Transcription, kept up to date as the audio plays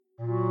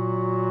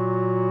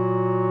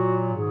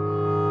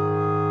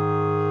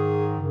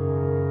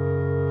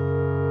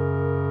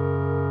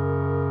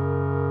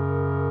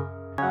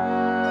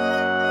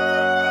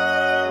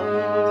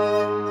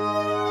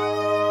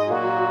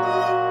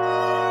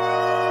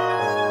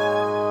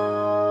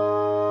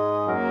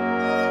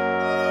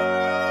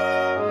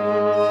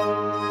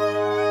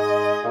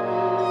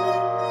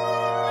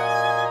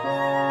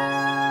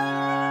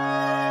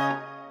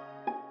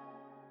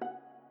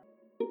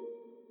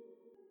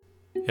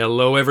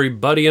Hello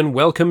everybody and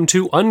welcome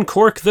to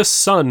Uncork the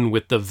Sun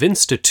with the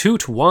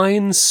Vinstitute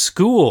Wine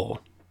School.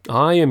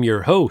 I am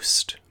your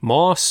host,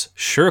 Moss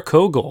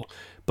Scherkogel,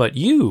 but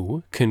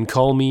you can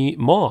call me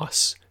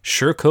Moss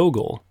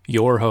Scherkogel,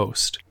 your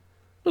host.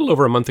 A little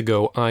over a month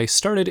ago, I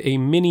started a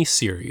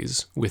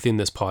mini-series within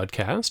this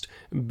podcast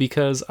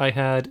because I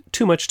had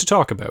too much to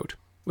talk about,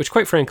 which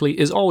quite frankly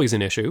is always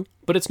an issue,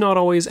 but it's not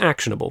always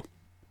actionable.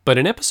 But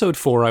in episode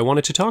 4, I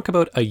wanted to talk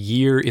about a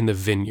year in the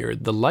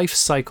vineyard, the life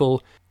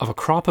cycle of a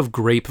crop of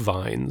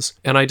grapevines,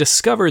 and I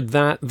discovered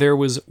that there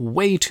was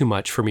way too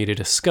much for me to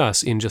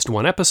discuss in just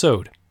one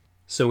episode.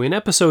 So in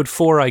episode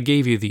 4, I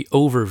gave you the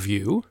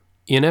overview.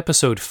 In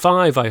episode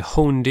 5, I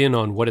honed in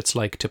on what it's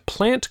like to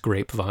plant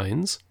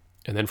grapevines.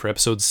 And then for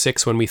episode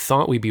 6, when we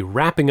thought we'd be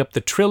wrapping up the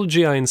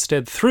trilogy, I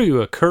instead threw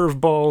you a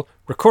curveball,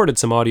 recorded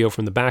some audio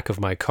from the back of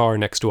my car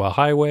next to a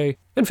highway,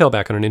 and fell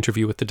back on an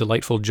interview with the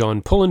delightful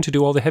John Pullen to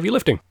do all the heavy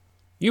lifting.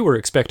 You were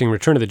expecting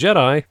Return of the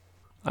Jedi.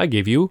 I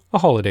gave you a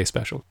holiday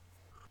special.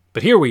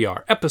 But here we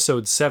are,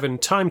 episode 7,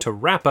 time to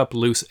wrap up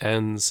loose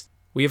ends.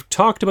 We have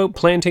talked about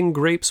planting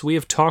grapes, we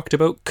have talked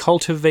about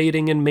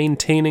cultivating and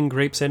maintaining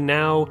grapes, and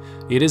now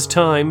it is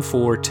time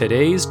for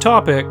today's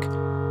topic,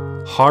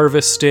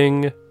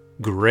 harvesting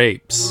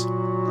grapes.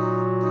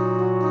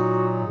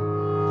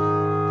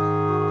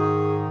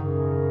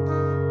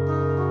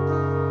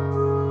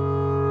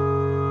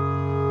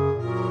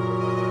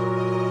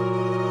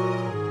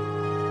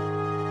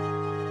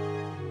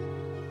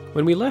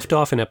 When we left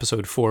off in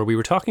episode 4, we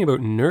were talking about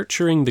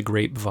nurturing the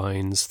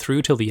grapevines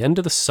through till the end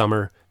of the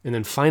summer, and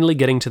then finally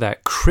getting to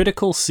that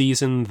critical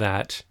season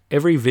that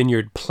every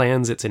vineyard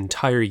plans its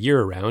entire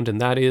year around, and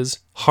that is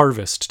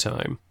harvest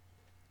time.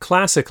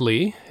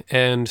 Classically,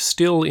 and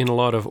still in a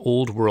lot of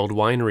old world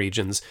wine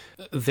regions,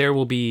 there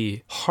will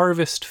be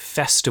harvest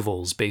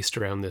festivals based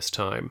around this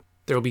time.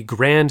 There will be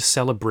grand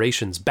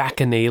celebrations,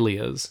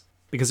 bacchanalias,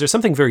 because there's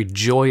something very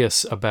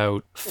joyous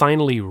about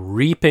finally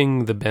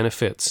reaping the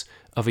benefits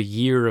of a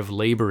year of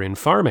labor in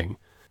farming.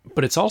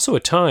 But it's also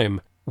a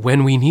time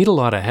when we need a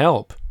lot of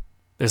help.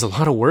 There's a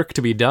lot of work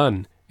to be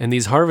done, and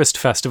these harvest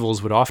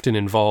festivals would often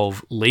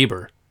involve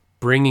labor,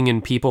 bringing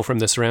in people from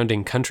the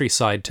surrounding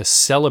countryside to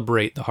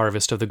celebrate the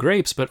harvest of the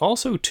grapes, but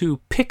also to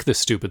pick the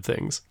stupid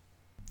things.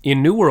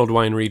 In New World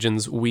wine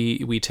regions,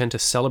 we tend to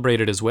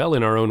celebrate it as well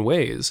in our own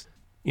ways.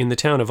 In the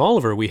town of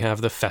Oliver, we have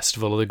the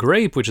Festival of the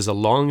Grape, which is a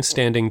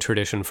long-standing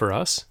tradition for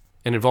us,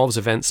 and involves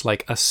events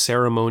like a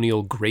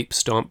ceremonial grape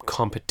stomp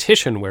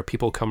competition where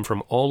people come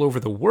from all over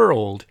the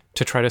world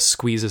to try to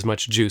squeeze as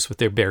much juice with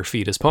their bare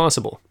feet as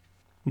possible.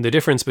 The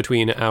difference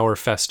between our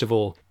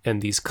festival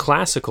and these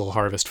classical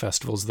harvest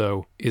festivals,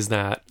 though, is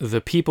that the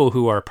people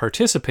who are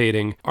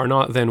participating are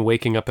not then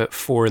waking up at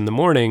 4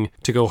 a.m.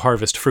 to go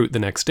harvest fruit the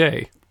next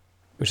day,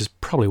 which is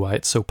probably why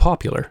it's so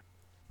popular.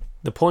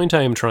 The point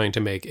I am trying to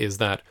make is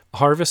that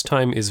harvest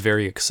time is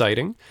very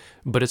exciting,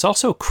 but it's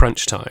also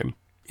crunch time.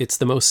 It's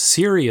the most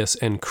serious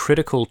and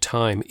critical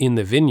time in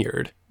the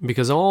vineyard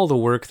because all the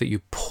work that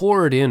you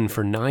poured in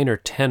for 9 or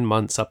 10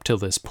 months up till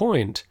this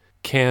point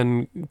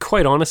can,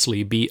 quite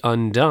honestly, be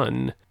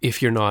undone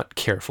if you're not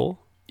careful,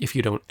 if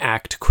you don't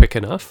act quick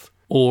enough,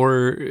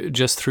 or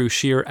just through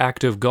sheer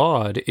act of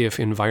God if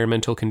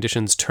environmental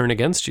conditions turn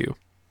against you.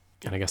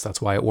 And I guess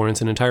that's why it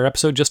warrants an entire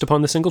episode just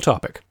upon the single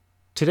topic.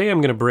 Today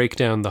I'm going to break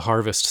down the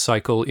harvest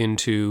cycle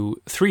into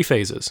 3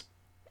 phases: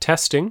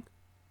 testing,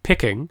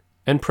 picking,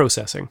 and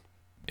processing.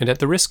 And at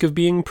the risk of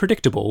being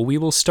predictable, we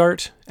will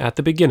start at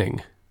the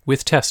beginning,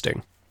 with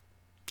testing.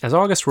 As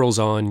August rolls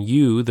on,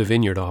 you, the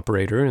vineyard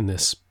operator in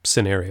this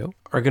scenario,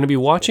 are going to be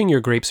watching your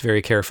grapes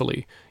very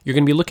carefully. You're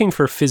going to be looking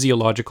for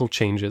physiological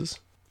changes,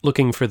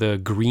 looking for the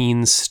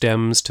green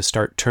stems to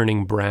start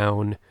turning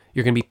brown.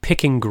 You're going to be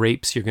picking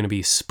grapes, you're going to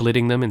be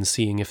splitting them and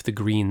seeing if the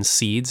green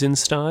seeds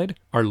inside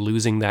are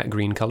losing that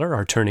green color,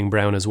 are turning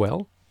brown as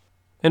well.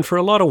 And for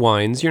a lot of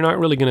wines, you're not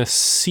really going to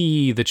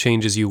see the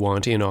changes you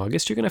want in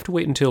August. You're going to have to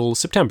wait until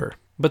September.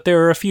 But there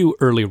are a few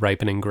early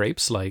ripening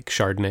grapes, like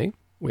Chardonnay,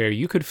 where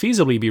you could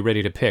feasibly be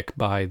ready to pick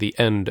by the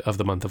end of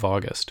the month of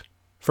August.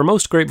 For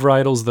most grape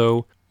varietals,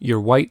 though,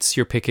 your whites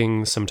you're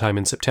picking sometime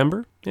in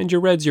September, and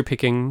your reds you're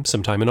picking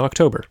sometime in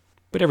October.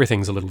 But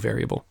everything's a little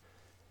variable.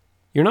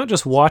 You're not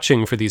just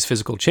watching for these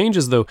physical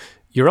changes, though,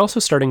 you're also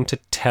starting to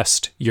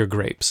test your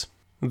grapes.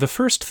 The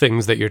first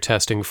things that you're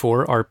testing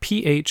for are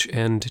pH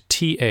and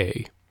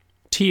TA.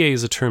 TA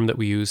is a term that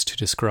we use to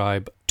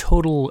describe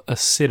total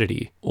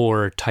acidity,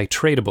 or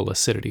titratable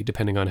acidity,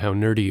 depending on how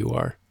nerdy you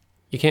are.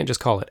 You can't just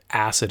call it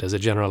acid as a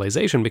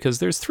generalization because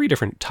there's 3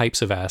 different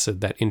types of acid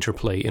that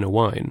interplay in a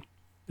wine.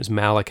 There's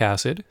malic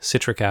acid,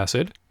 citric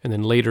acid, and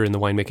then later in the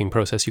winemaking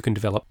process you can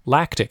develop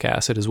lactic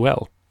acid as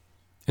well.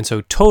 And so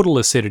total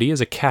acidity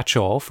is a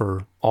catch-all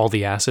for all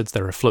the acids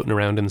that are floating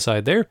around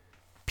inside there.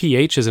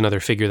 pH is another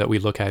figure that we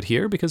look at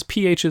here because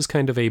pH is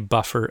kind of a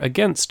buffer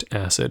against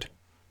acid.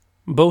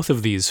 Both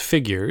of these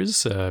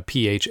figures,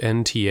 pH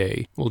and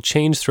TA, will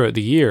change throughout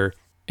the year,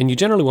 and you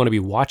generally want to be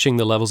watching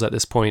the levels at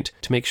this point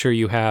to make sure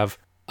you have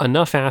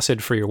enough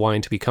acid for your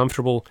wine to be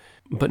comfortable,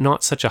 but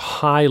not such a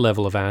high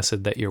level of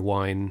acid that your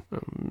wine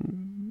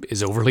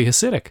is overly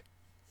acidic.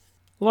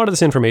 A lot of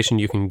this information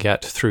you can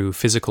get through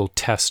physical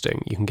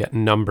testing. You can get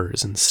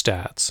numbers and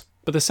stats.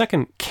 But the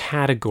second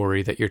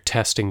category that you're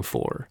testing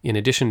for, in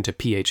addition to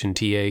pH and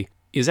TA,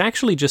 is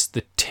actually just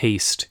the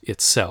taste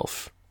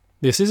itself.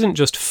 This isn't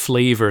just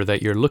flavor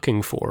that you're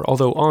looking for,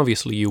 although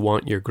obviously you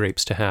want your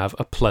grapes to have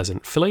a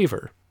pleasant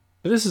flavor.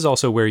 But this is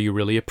also where you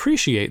really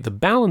appreciate the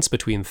balance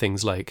between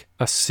things like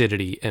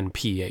acidity and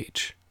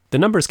pH. The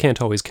numbers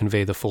can't always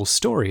convey the full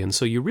story, and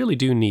so you really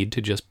do need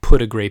to just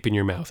put a grape in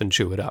your mouth and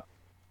chew it up.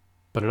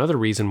 But another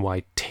reason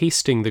why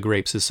tasting the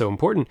grapes is so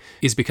important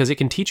is because it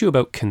can teach you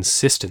about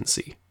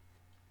consistency.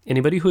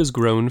 Anybody who has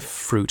grown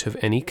fruit of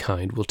any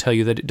kind will tell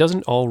you that it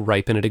doesn't all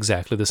ripen at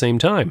exactly the same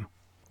time.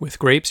 With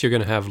grapes, you're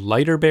going to have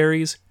lighter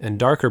berries and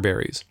darker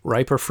berries,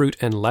 riper fruit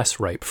and less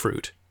ripe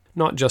fruit.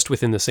 Not just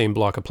within the same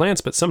block of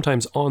plants, but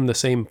sometimes on the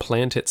same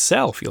plant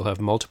itself, you'll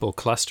have multiple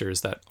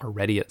clusters that are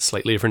ready at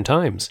slightly different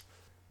times.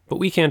 But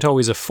we can't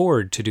always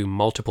afford to do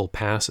multiple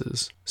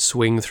passes.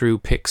 Swing through,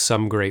 pick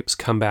some grapes,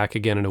 come back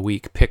again in a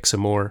week, pick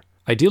some more.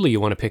 Ideally, you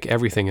want to pick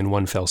everything in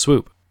one fell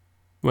swoop.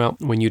 Well,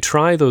 when you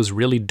try those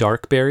really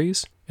dark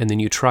berries, and then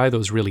you try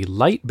those really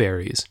light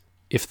berries,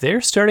 if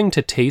they're starting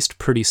to taste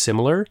pretty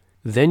similar,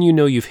 then you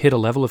know you've hit a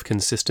level of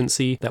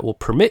consistency that will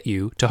permit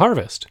you to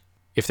harvest.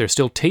 If they're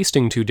still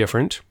tasting too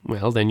different,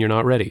 well, then you're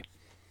not ready.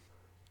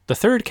 The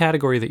third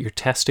category that you're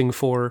testing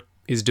for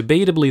is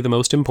debatably the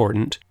most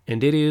important,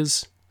 and it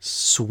is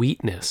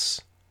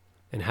sweetness.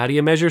 And how do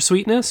you measure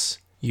sweetness?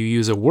 You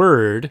use a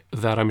word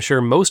that I'm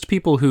sure most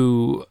people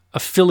who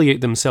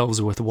affiliate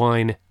themselves with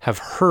wine have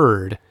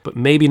heard, but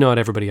maybe not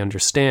everybody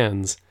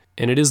understands,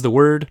 and it is the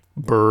word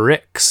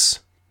Brix.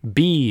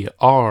 B-R-I-X.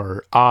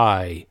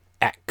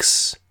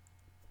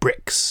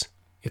 Brix.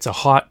 It's a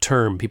hot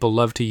term. People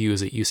love to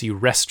use it. You see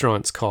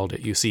restaurants called it.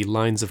 You see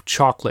lines of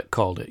chocolate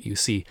called it. You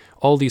see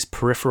all these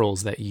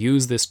peripherals that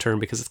use this term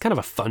because it's kind of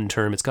a fun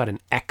term. It's got an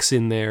X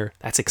in there.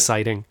 That's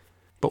exciting.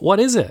 But what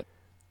is it?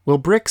 Well,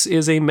 Brix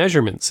is a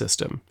measurement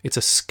system. It's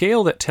a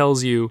scale that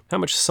tells you how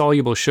much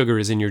soluble sugar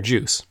is in your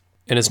juice.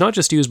 And it's not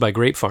just used by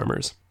grape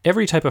farmers.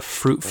 Every type of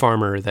fruit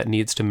farmer that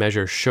needs to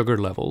measure sugar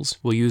levels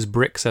will use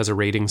Brix as a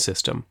rating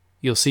system.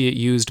 You'll see it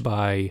used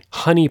by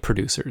honey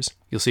producers.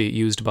 You'll see it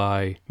used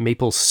by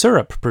maple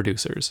syrup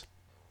producers.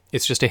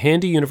 It's just a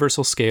handy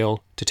universal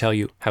scale to tell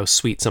you how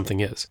sweet something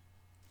is.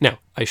 Now,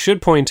 I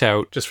should point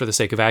out, just for the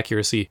sake of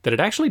accuracy, that it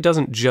actually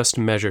doesn't just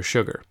measure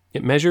sugar.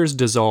 It measures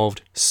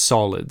dissolved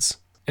solids.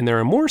 And there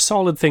are more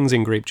solid things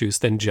in grape juice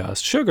than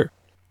just sugar.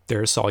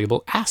 There are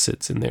soluble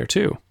acids in there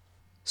too.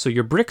 So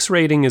your Brix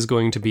rating is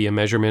going to be a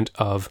measurement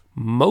of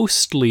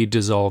mostly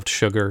dissolved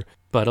sugar,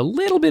 but a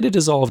little bit of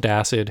dissolved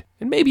acid,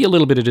 and maybe a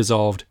little bit of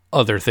dissolved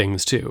other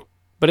things too.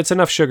 But it's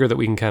enough sugar that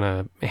we can kind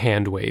of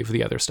hand wave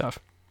the other stuff.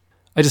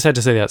 I just had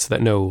to say that so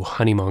that no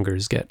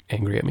honeymongers get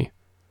angry at me.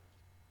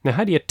 Now,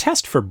 how do you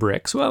test for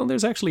Brix? Well,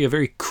 there's actually a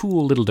very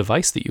cool little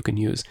device that you can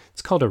use.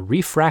 It's called a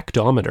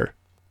refractometer,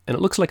 and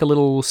it looks like a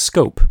little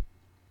scope.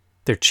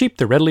 They're cheap,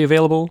 they're readily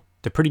available,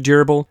 they're pretty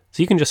durable,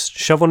 so you can just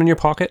shove one in your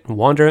pocket and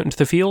wander out into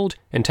the field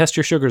and test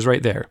your sugars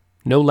right there.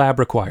 No lab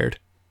required.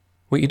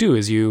 What you do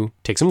is you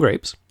take some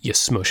grapes, you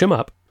smush them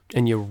up,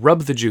 and you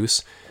rub the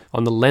juice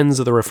on the lens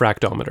of the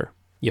refractometer.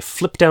 You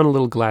flip down a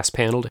little glass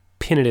panel to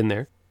pin it in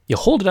there. You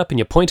hold it up and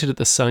you point it at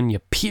the sun. You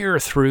peer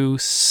through,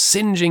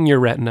 singeing your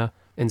retina,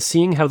 and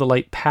seeing how the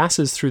light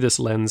passes through this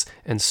lens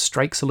and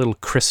strikes a little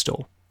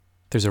crystal.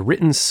 There's a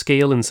written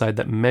scale inside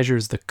that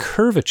measures the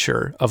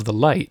curvature of the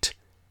light.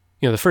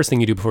 You know, the first thing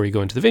you do before you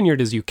go into the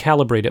vineyard is you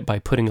calibrate it by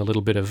putting a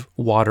little bit of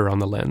water on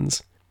the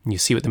lens. And you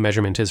see what the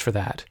measurement is for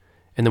that.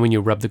 And then when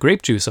you rub the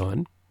grape juice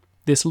on,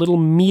 this little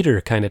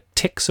meter kind of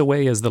ticks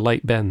away as the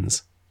light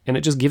bends. And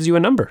it just gives you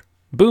a number.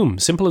 Boom,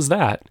 simple as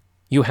that.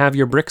 You have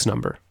your Brix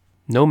number.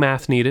 No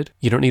math needed.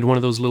 You don't need one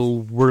of those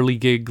little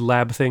whirligig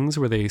lab things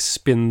where they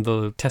spin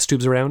the test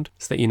tubes around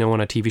so that you know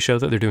on a TV show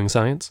that they're doing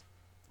science.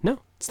 No,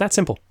 it's that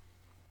simple.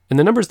 And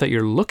the numbers that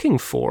you're looking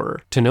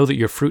for to know that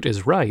your fruit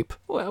is ripe,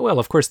 well,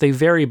 of course, they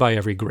vary by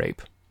every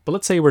grape. But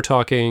let's say we're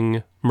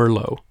talking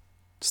Merlot.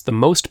 It's the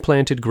most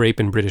planted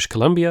grape in British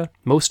Columbia,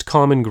 most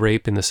common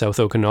grape in the South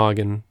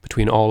Okanagan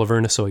between Oliver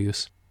and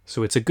Osoyoos.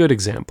 So it's a good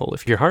example.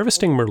 If you're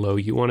harvesting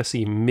Merlot, you want to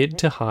see mid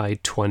to high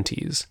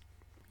 20s.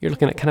 You're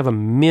looking at kind of a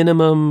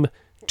minimum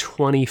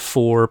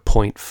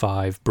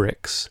 24.5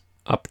 Brix.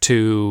 Up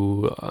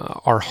to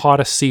our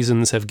hottest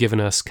seasons have given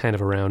us kind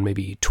of around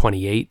maybe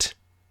 28.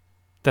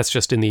 That's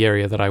just in the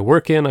area that I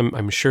work in.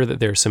 I'm sure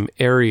that there's some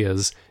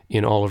areas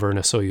in Oliver and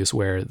Osoyoos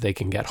where they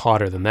can get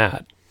hotter than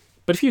that.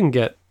 But if you can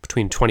get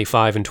between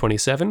 25 and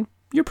 27,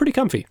 you're pretty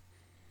comfy.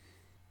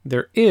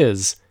 There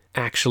is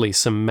actually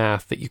some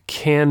math that you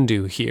can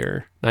do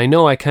here. I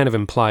know I kind of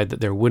implied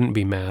that there wouldn't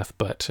be math,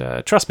 but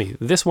trust me,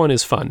 this one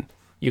is fun.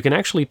 You can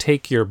actually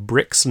take your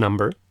Brix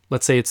number,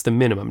 let's say it's the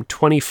minimum,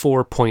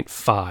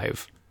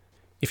 24.5.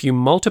 If you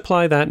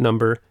multiply that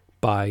number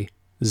by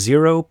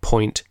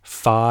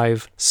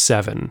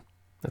 0.57,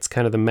 that's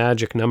kind of the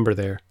magic number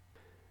there,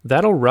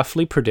 that'll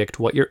roughly predict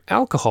what your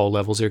alcohol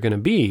levels are going to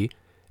be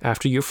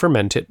after you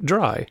ferment it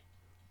dry.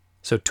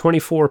 So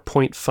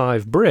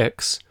 24.5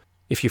 bricks,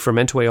 if you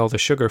ferment away all the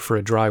sugar for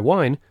a dry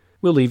wine,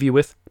 will leave you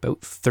with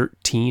about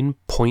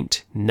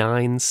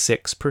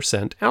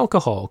 13.96%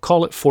 alcohol.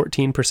 Call it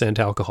 14%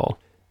 alcohol.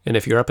 And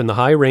if you're up in the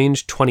high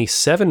range,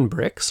 27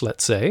 bricks,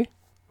 let's say,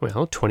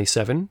 well,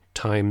 27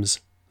 times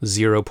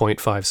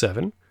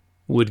 0.57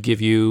 would give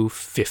you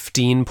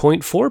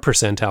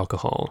 15.4%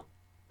 alcohol.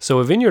 So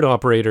a vineyard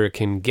operator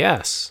can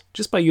guess,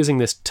 just by using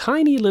this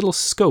tiny little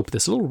scope,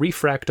 this little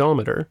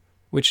refractometer,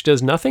 which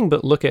does nothing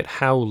but look at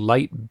how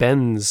light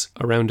bends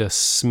around a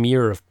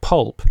smear of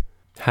pulp,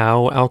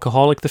 how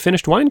alcoholic the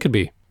finished wine could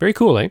be. Very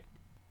cool, eh?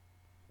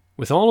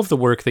 With all of the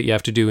work that you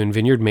have to do in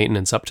vineyard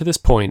maintenance up to this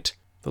point,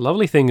 the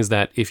lovely thing is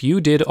that if you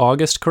did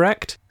August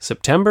correct,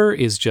 September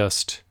is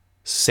just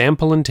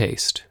sample and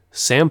taste,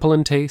 sample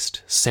and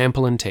taste,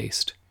 sample and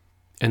taste.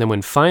 And then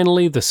when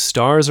finally the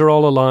stars are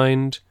all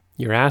aligned,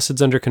 your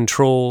acid's under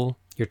control,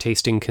 you're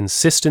tasting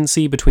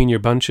consistency between your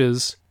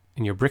bunches,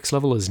 and your bricks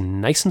level is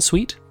nice and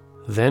sweet,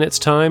 then it's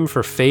time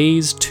for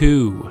phase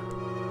 2,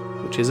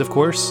 which is, of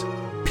course,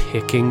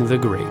 picking the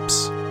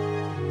grapes.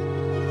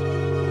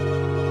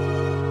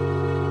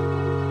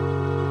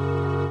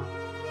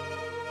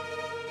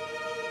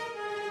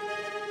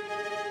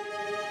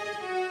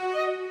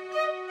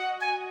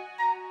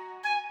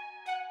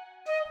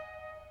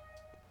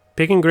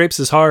 Picking grapes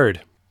is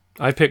hard.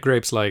 I've picked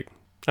grapes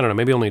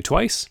maybe only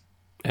twice.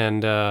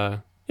 And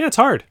it's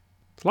hard.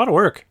 It's a lot of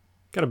work.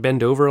 Got to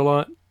bend over a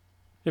lot.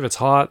 If it's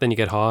hot, then you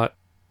get hot.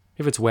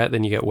 If it's wet,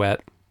 then you get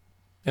wet.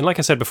 And like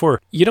I said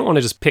before, you don't want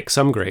to just pick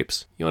some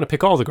grapes. You want to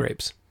pick all the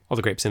grapes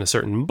in a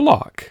certain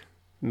block.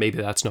 Maybe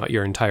that's not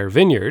your entire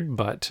vineyard,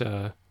 but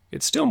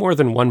it's still more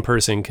than one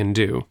person can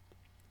do.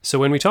 So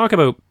when we talk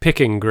about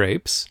picking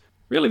grapes,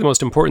 really the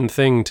most important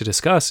thing to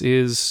discuss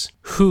is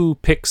who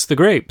picks the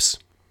grapes.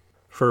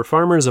 For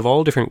farmers of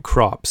all different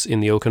crops in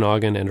the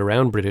Okanagan and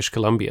around British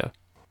Columbia,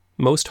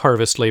 most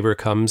harvest labor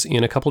comes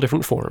in a couple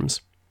different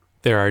forms.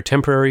 There are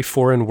temporary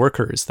foreign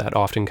workers that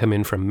often come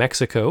in from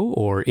Mexico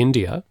or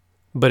India,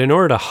 but in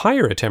order to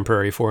hire a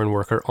temporary foreign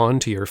worker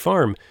onto your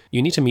farm,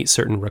 you need to meet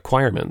certain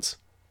requirements.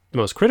 The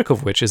most critical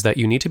of which is that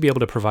you need to be able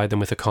to provide them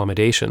with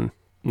accommodation.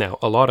 Now,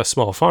 a lot of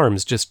small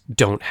farms just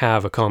don't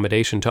have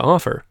accommodation to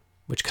offer,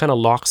 which kind of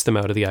locks them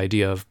out of the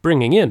idea of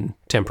bringing in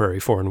temporary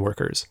foreign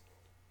workers.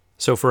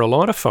 So for a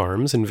lot of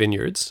farms and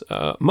vineyards,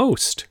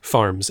 most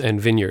farms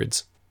and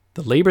vineyards,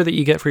 the labor that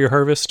you get for your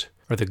harvest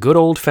are the good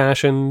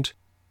old-fashioned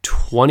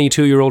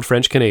 22-year-old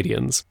French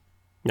Canadians.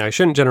 Now, I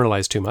shouldn't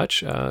generalize too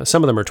much.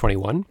 Some of them are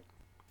 21,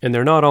 and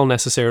they're not all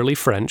necessarily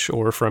French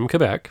or from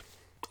Quebec,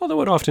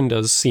 although it often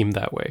does seem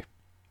that way.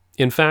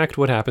 In fact,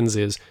 what happens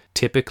is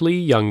typically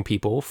young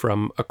people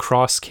from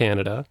across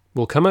Canada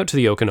will come out to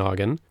the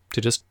Okanagan to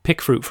just pick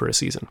fruit for a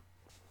season.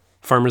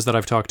 Farmers that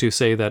I've talked to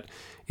say that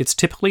it's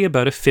typically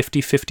about a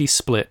 50-50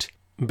 split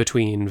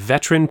between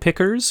veteran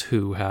pickers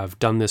who have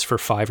done this for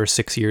 5 or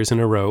 6 years in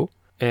a row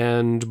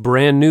and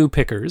brand new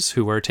pickers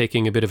who are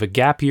taking a bit of a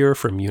gap year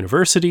from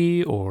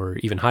university or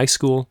even high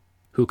school,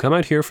 who come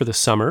out here for the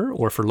summer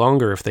or for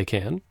longer if they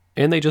can,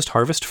 and they just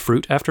harvest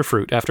fruit after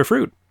fruit after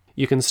fruit.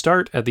 You can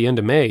start at the end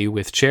of May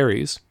with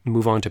cherries,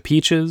 move on to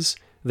peaches,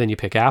 then you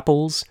pick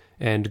apples,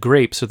 and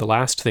grapes are the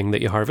last thing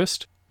that you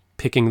harvest,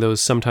 picking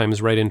those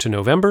sometimes right into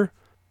November,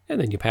 and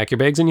then you pack your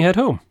bags and you head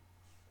home.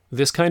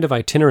 This kind of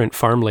itinerant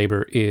farm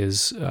labor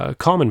is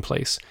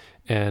commonplace,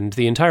 and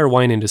the entire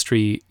wine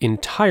industry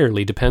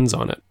entirely depends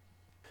on it.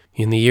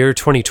 In the year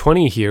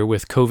 2020 here,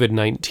 with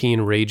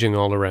COVID-19 raging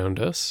all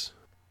around us,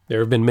 there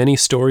have been many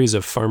stories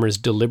of farmers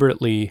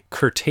deliberately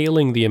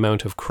curtailing the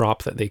amount of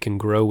crop that they can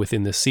grow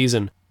within this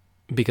season,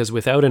 because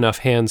without enough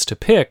hands to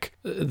pick,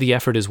 the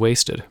effort is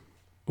wasted.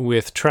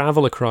 With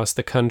travel across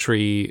the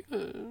country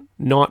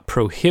not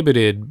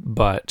prohibited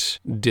but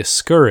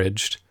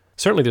discouraged,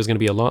 certainly there's going to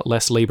be a lot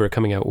less labor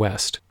coming out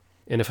west.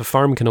 And if a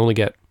farm can only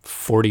get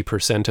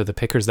 40% of the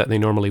pickers that they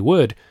normally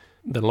would,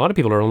 then a lot of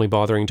people are only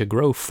bothering to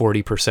grow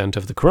 40%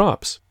 of the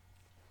crops.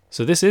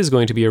 So this is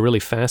going to be a really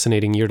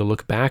fascinating year to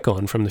look back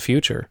on from the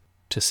future,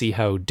 to see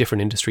how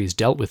different industries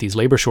dealt with these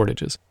labor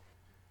shortages.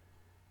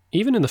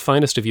 Even in the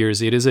finest of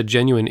years, it is a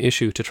genuine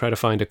issue to try to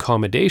find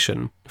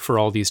accommodation for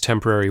all these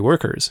temporary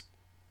workers.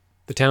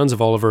 The towns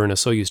of Oliver and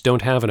Osoyoos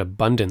don't have an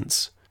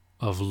abundance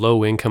of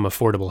low-income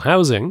affordable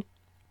housing,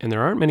 and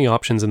there aren't many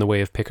options in the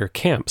way of picker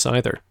camps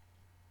either.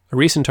 A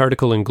recent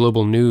article in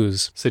Global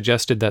News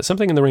suggested that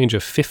something in the range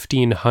of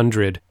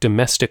 1,500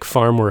 domestic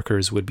farm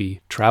workers would be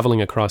traveling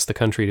across the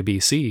country to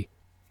BC,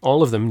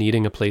 all of them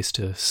needing a place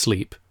to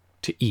sleep,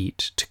 to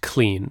eat, to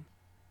clean.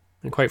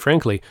 And quite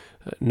frankly,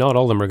 not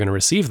all of them are going to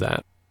receive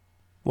that.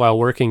 While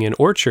working in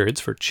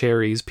orchards for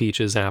cherries,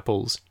 peaches,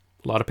 apples,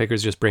 a lot of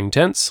pickers just bring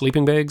tents,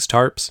 sleeping bags,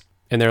 tarps,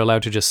 and they're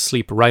allowed to just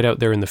sleep right out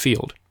there in the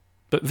field.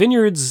 But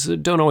vineyards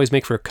don't always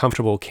make for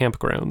comfortable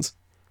campgrounds.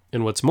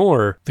 And what's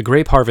more, the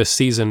grape harvest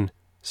season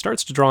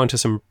starts to draw into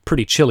some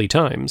pretty chilly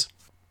times.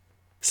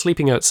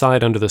 Sleeping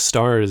outside under the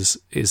stars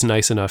is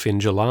nice enough in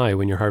July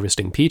when you're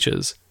harvesting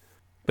peaches,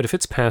 but if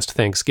it's past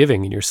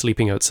Thanksgiving and you're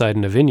sleeping outside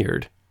in a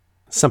vineyard,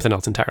 something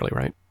else entirely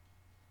right.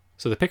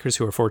 So the pickers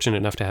who are fortunate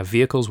enough to have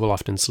vehicles will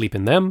often sleep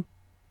in them.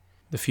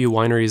 The few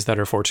wineries that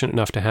are fortunate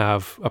enough to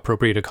have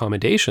appropriate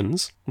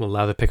accommodations will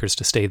allow the pickers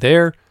to stay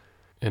there.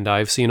 And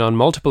I've seen on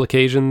multiple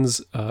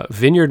occasions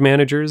vineyard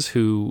managers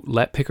who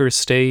let pickers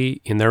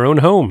stay in their own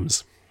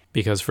homes.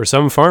 Because for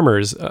some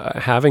farmers,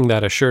 having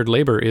that assured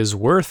labor is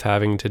worth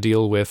having to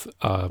deal with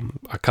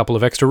a couple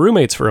of extra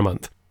roommates for a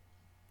month.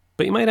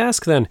 But you might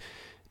ask then,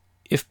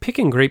 if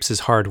picking grapes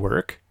is hard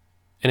work,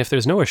 and if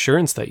there's no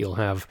assurance that you'll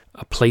have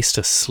a place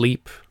to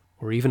sleep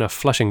or even a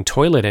flushing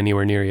toilet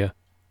anywhere near you,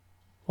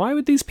 why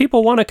would these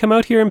people want to come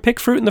out here and pick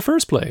fruit in the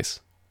first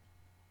place?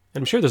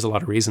 And I'm sure there's a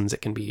lot of reasons.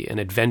 It can be an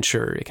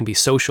adventure, it can be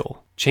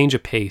social, change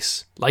of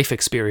pace, life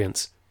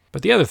experience.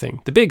 But the other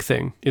thing, the big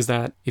thing, is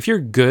that if you're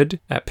good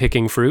at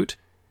picking fruit,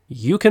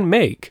 you can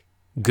make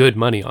good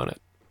money on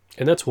it.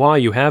 And that's why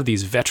you have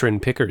these veteran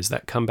pickers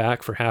that come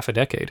back for half a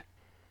decade.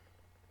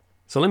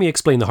 So let me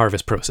explain the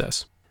harvest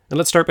process. And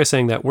let's start by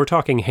saying that we're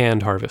talking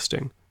hand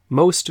harvesting.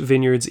 Most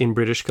vineyards in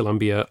British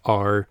Columbia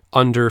are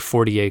under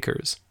 40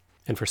 acres.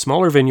 And for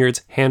smaller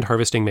vineyards, hand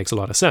harvesting makes a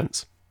lot of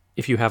sense.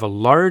 If you have a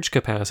large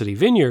capacity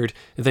vineyard,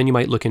 then you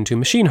might look into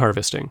machine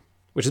harvesting,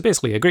 which is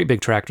basically a great big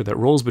tractor that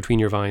rolls between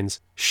your vines,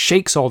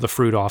 shakes all the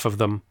fruit off of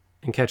them,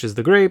 and catches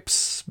the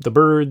grapes, the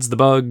birds, the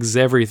bugs,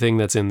 everything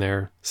that's in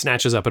there,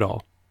 snatches up it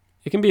all.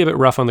 It can be a bit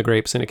rough on the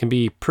grapes, and it can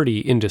be pretty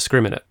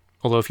indiscriminate.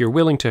 Although if you're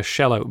willing to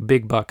shell out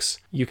big bucks,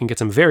 you can get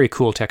some very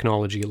cool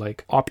technology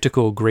like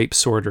optical grape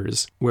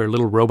sorters, where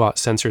little robot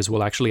sensors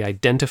will actually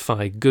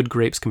identify good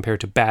grapes compared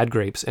to bad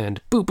grapes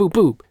and boop, boop,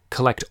 boop,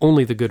 collect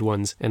only the good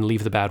ones and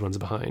leave the bad ones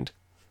behind.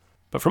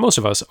 But for most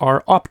of us,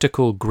 our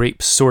optical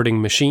grape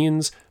sorting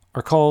machines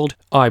are called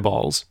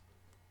eyeballs.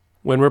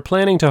 When we're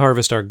planning to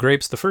harvest our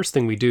grapes, the first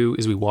thing we do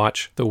is we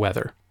watch the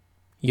weather.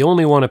 You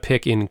only want to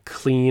pick in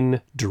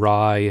clean,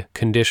 dry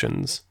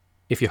conditions.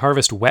 If you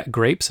harvest wet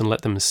grapes and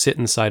let them sit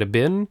inside a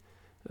bin,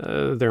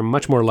 they're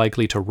much more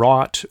likely to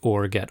rot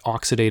or get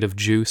oxidative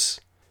juice.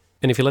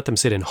 And if you let them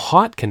sit in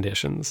hot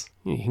conditions,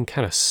 you can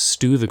kind of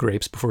stew the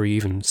grapes before you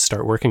even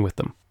start working with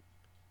them.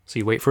 So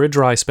you wait for a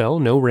dry spell,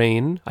 no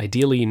rain,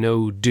 ideally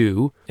no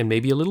dew, and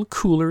maybe a little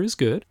cooler is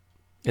good.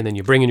 And then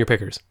you bring in your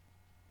pickers.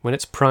 When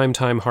it's prime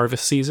time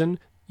harvest season,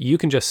 you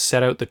can just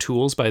set out the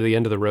tools by the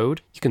end of the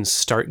road. You can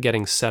start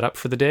getting set up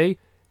for the day,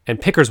 and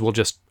pickers will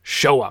just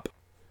show up.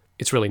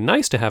 It's really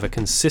nice to have a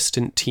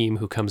consistent team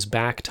who comes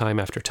back time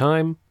after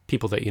time,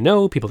 people that you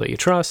know, people that you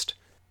trust,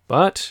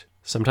 but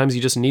sometimes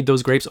you just need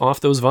those grapes off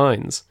those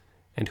vines,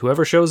 and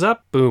whoever shows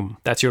up, boom,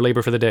 that's your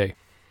labor for the day.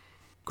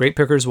 Grape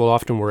pickers will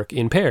often work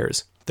in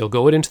pairs. They'll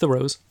go out into the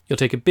rows. You'll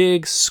take a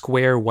big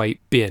square white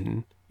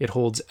bin. It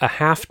holds a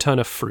half ton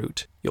of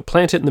fruit. You'll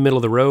plant it in the middle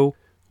of the row.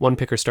 One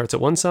picker starts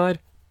at one side,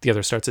 the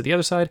other starts at the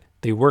other side.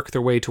 They work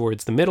their way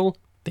towards the middle.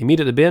 They meet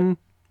at the bin,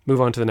 move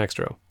on to the next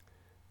row.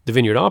 The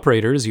vineyard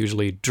operator is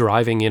usually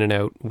driving in and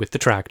out with the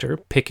tractor,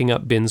 picking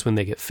up bins when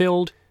they get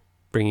filled,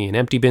 bringing in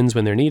empty bins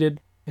when they're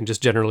needed, and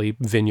just generally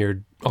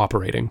vineyard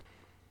operating.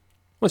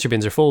 Once your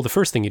bins are full, the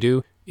first thing you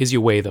do is you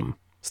weigh them,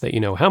 so that you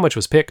know how much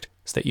was picked,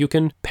 so that you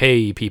can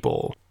pay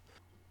people.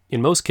 In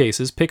most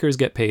cases, pickers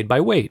get paid by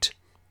weight,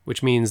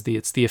 which means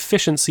it's the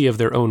efficiency of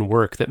their own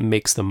work that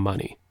makes them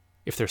money.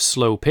 If they're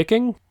slow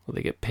picking, well,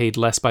 they get paid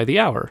less by the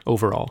hour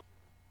overall.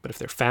 But if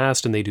they're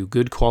fast and they do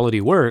good quality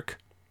work,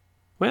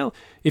 well,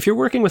 if you're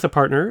working with a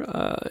partner,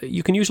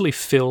 you can usually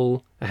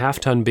fill a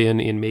half-ton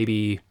bin in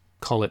maybe,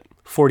 call it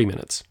 40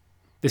 minutes.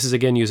 This is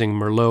again using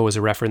Merlot as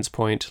a reference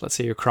point. Let's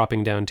say you're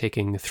cropping down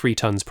taking 3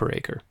 tons per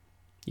acre.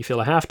 You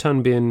fill a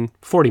half-ton bin,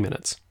 40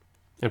 minutes.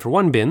 And for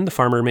one bin, the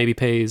farmer maybe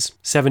pays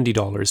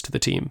 $70 to the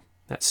team.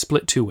 That's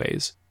split 2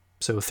 ways.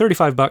 So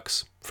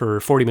 $35 for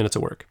 40 minutes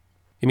of work.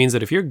 It means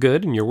that if you're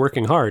good and you're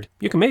working hard,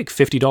 you can make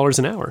 $50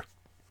 an hour.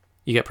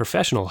 You get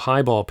professional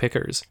highball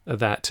pickers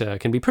that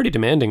can be pretty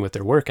demanding with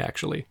their work,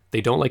 actually. They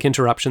don't like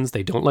interruptions,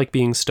 they don't like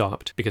being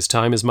stopped, because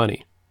time is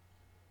money.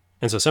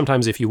 And so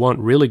sometimes if you want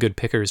really good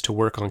pickers to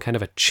work on kind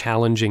of a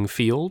challenging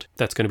field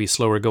that's going to be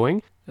slower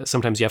going,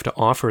 sometimes you have to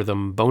offer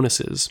them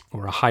bonuses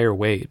or a higher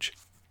wage.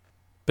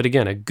 But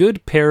again, a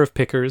good pair of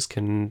pickers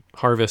can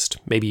harvest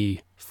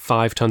maybe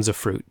 5 tons of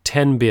fruit,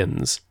 10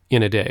 bins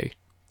in a day.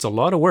 It's a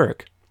lot of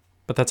work,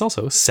 but that's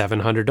also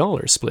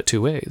 $700 split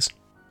 2 ways.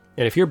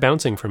 And if you're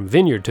bouncing from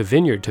vineyard to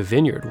vineyard to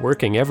vineyard,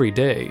 working every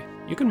day,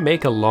 you can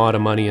make a lot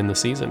of money in the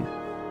season,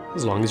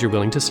 as long as you're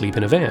willing to sleep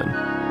in a van.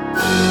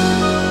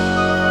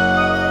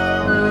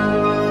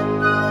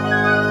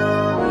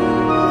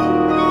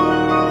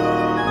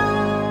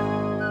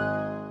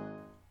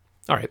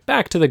 All right,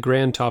 back to the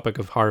grand topic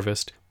of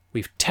harvest.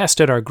 We've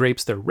tested our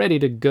grapes, they're ready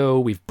to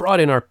go. We've brought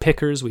in our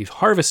pickers, we've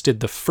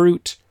harvested the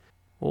fruit.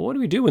 Well, what do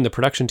we do when the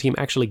production team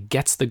actually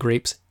gets the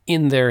grapes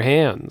in their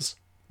hands?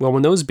 Well,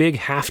 when those big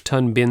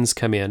half-ton bins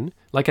come in,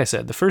 like I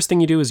said, the first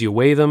thing you do is you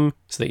weigh them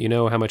so that you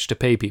know how much to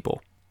pay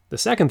people. The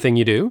second thing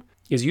you do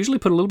is usually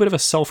put a little bit of a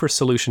sulfur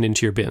solution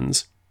into your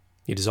bins.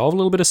 You dissolve a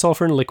little bit of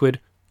sulfur in liquid,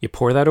 you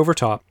pour that over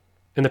top,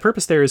 and the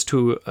purpose there is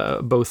to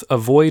both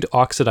avoid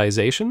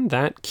oxidization,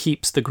 that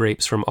keeps the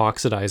grapes from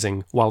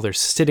oxidizing while they're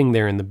sitting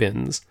there in the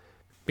bins.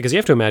 Because you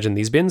have to imagine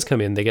these bins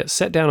come in, they get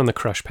set down on the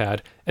crush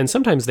pad, and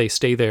sometimes they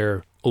stay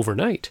there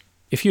overnight.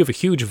 If you have a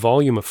huge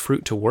volume of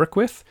fruit to work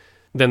with,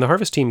 then the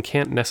harvest team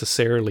can't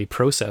necessarily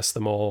process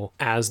them all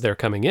as they're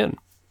coming in.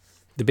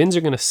 The bins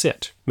are going to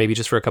sit, maybe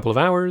just for a couple of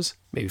hours,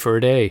 maybe for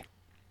a day.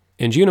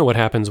 And you know what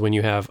happens when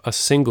you have a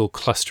single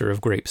cluster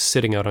of grapes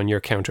sitting out on your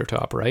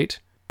countertop, right?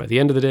 By the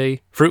end of the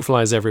day, fruit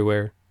flies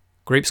everywhere,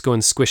 grapes going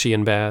squishy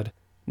and bad.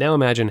 Now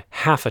imagine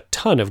half a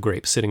ton of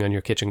grapes sitting on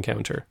your kitchen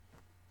counter.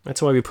 That's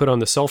why we put on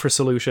the sulfur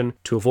solution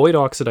to avoid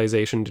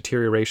oxidization,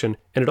 deterioration,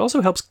 and it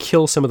also helps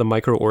kill some of the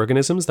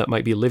microorganisms that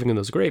might be living in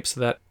those grapes so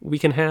that we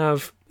can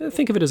have,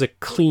 think of it as a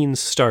clean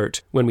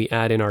start when we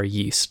add in our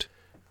yeast.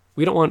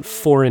 We don't want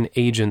foreign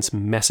agents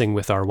messing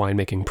with our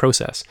winemaking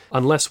process,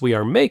 unless we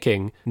are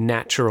making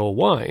natural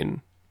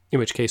wine, in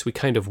which case we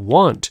kind of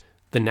want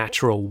the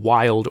natural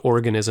wild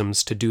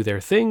organisms to do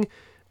their thing.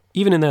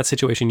 Even in that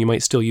situation, you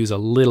might still use a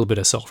little bit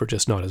of sulfur,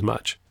 just not as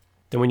much.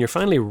 Then when you're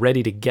finally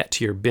ready to get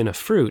to your bin of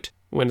fruit,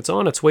 when it's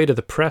on its way to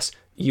the press,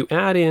 you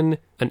add in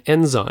an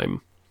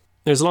enzyme.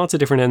 There's lots of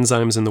different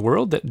enzymes in the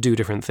world that do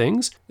different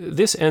things.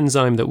 This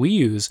enzyme that we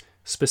use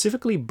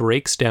specifically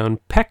breaks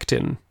down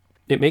pectin.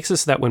 It makes it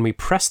so that when we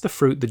press the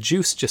fruit, the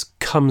juice just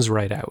comes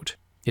right out.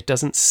 It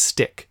doesn't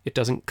stick. It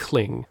doesn't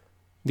cling.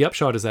 The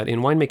upshot is that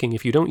in winemaking,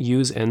 if you don't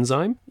use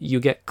enzyme,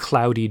 you get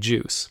cloudy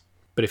juice.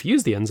 But if you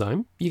use the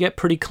enzyme, you get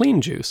pretty clean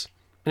juice.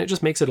 And it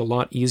just makes it a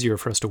lot easier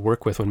for us to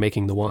work with when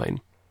making the wine.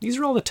 These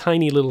are all the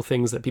tiny little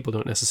things that people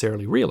don't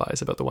necessarily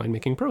realize about the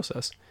winemaking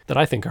process that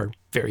I think are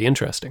very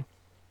interesting.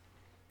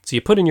 So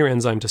you put in your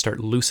enzyme to start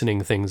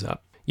loosening things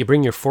up. You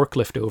bring your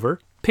forklift over,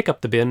 pick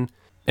up the bin,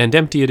 and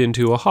empty it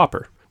into a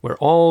hopper, where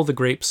all the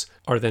grapes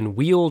are then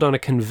wheeled on a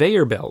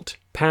conveyor belt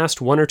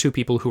past one or two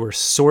people who are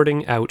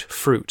sorting out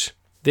fruit.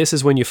 This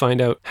is when you find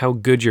out how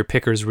good your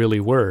pickers really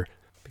were,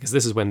 because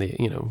this is when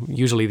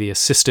usually the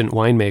assistant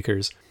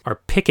winemakers are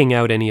picking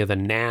out any of the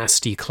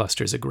nasty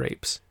clusters of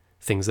grapes.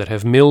 Things that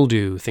have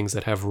mildew, things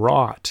that have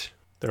rot.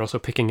 They're also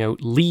picking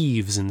out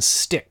leaves and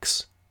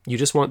sticks. You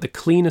just want the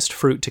cleanest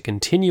fruit to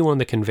continue on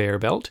the conveyor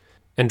belt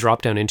and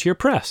drop down into your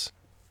press.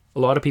 A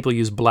lot of people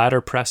use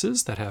bladder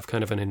presses that have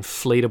kind of an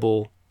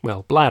inflatable,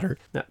 bladder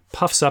that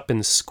puffs up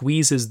and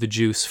squeezes the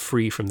juice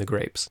free from the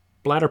grapes.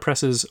 Bladder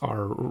presses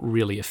are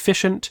really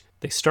efficient.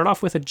 They start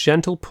off with a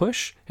gentle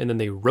push, and then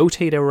they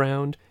rotate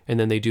around, and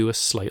then they do a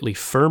slightly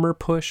firmer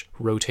push,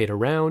 rotate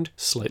around,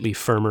 slightly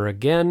firmer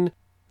again.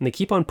 And they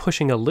keep on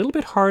pushing a little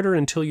bit harder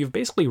until you've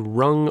basically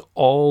wrung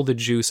all the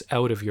juice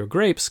out of your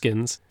grape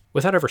skins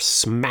without ever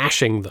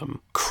smashing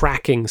them,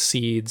 cracking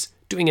seeds,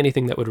 doing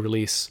anything that would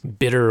release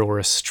bitter or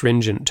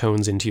astringent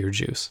tones into your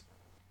juice.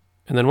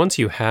 And then once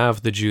you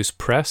have the juice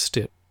pressed,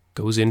 it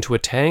goes into a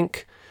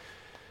tank.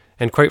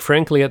 And quite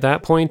frankly, at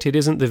that point, it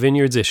isn't the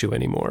vineyard's issue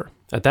anymore.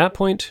 At that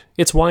point,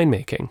 it's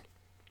winemaking.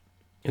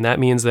 And that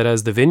means that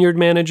as the vineyard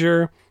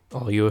manager,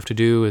 all you have to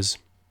do is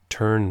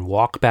turn and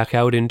walk back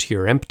out into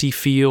your empty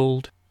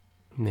field.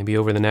 Maybe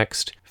over the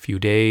next few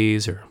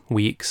days or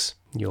weeks,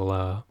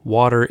 you'll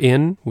water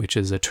in, which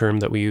is a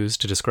term that we use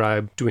to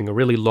describe doing a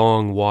really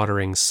long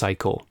watering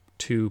cycle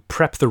to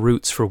prep the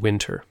roots for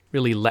winter.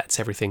 Really lets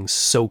everything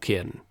soak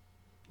in.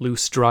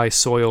 Loose, dry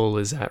soil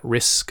is at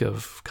risk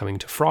of coming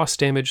to frost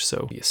damage,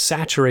 so you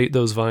saturate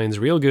those vines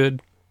real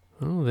good.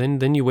 Well,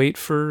 then you wait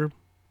for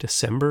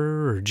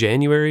December or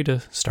January to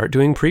start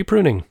doing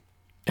pre-pruning.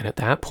 And at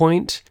that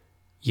point,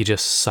 you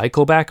just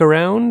cycle back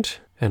around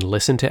and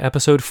listen to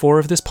episode 4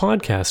 of this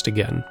podcast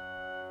again.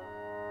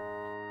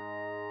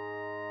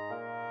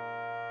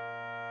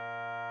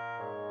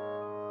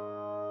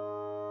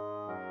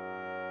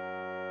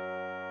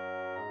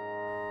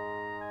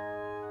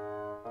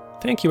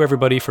 Thank you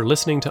everybody for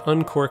listening to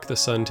Uncork the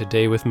Sun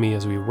today with me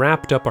as we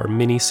wrapped up our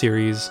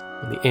mini-series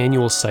on the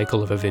annual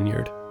cycle of a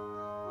vineyard.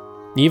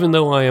 Even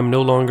though I am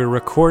no longer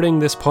recording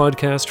this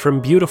podcast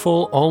from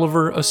beautiful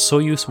Oliver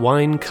Osoyoos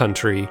wine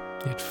country,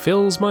 it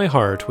fills my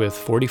heart with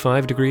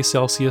 45 degrees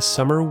Celsius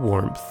summer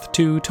warmth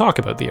to talk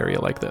about the area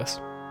like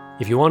this.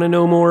 If you want to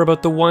know more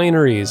about the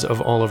wineries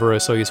of Oliver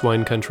Osoyoos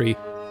wine country,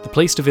 the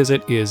place to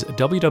visit is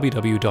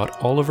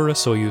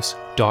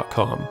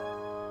www.oliverasoyoos.com.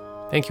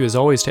 Thank you as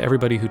always to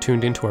everybody who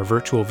tuned into our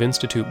virtual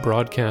Vinstitute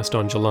broadcast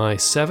on July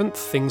 7th.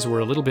 Things were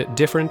a little bit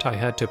different. I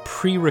had to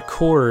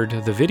pre-record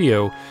the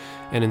video,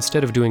 and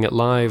instead of doing it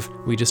live,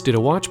 we just did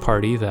a watch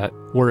party that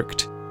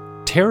worked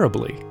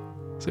terribly.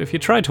 So if you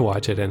tried to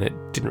watch it and it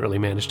didn't really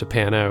manage to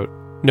pan out,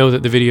 know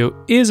that the video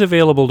is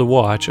available to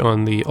watch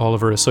on the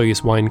Oliver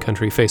Osoyoos Wine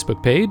Country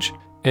Facebook page,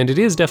 and it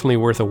is definitely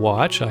worth a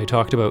watch. I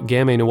talked about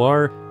Gamay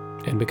Noir,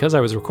 and because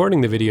I was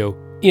recording the video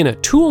in a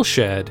tool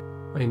shed,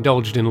 I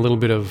indulged in a little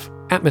bit of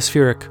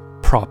atmospheric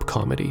prop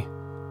comedy.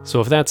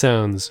 So if that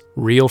sounds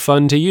real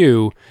fun to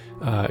you,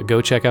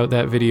 go check out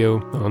that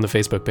video on the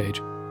Facebook page.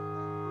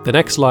 The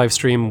next live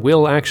stream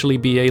will actually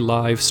be a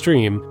live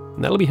stream,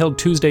 and that'll be held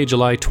Tuesday,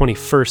 July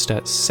 21st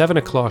at 7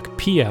 o'clock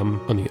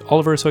p.m. on the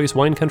Oliver Osoyoos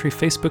Wine Country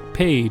Facebook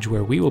page,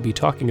 where we will be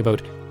talking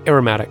about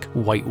aromatic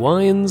white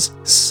wines,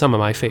 some of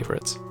my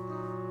favorites.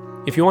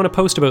 If you want to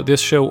post about this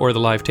show or the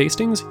live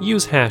tastings,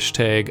 use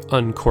hashtag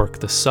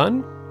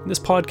UncorkTheSun. This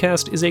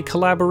podcast is a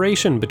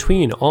collaboration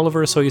between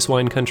Oliver Osoyoos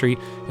Wine Country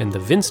and the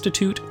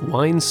Vinstitute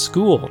Wine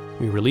School.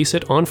 We release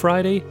it on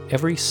Friday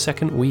every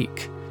second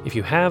week. If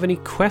you have any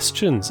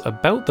questions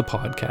about the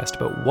podcast,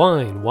 about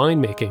wine,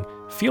 winemaking,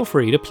 feel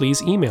free to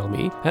please email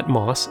me at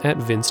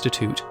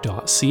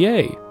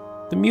moss@vinstitute.ca.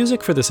 The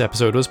music for this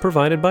episode was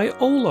provided by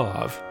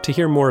Olav. To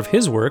hear more of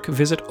his work,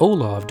 visit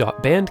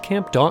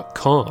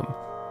olav.bandcamp.com.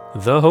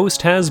 The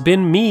host has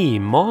been me,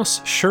 Moss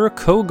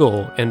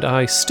Scherkogel, and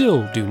I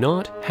still do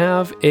not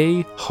have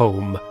a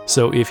home.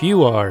 So if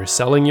you are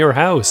selling your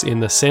house in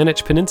the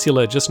Saanich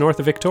Peninsula just north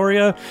of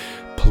Victoria,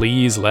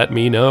 please let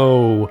me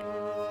know.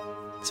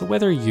 So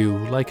whether you,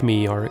 like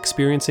me, are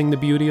experiencing the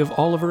beauty of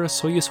Oliver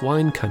Osoyoos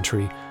Wine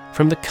Country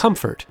from the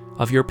comfort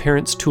of your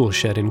parents' tool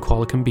shed in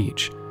Qualicum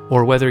Beach,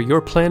 or whether you're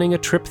planning a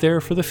trip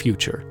there for the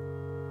future,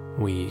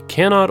 we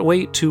cannot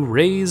wait to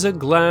raise a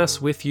glass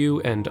with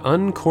you and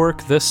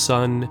uncork the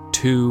sun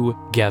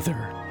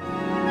together.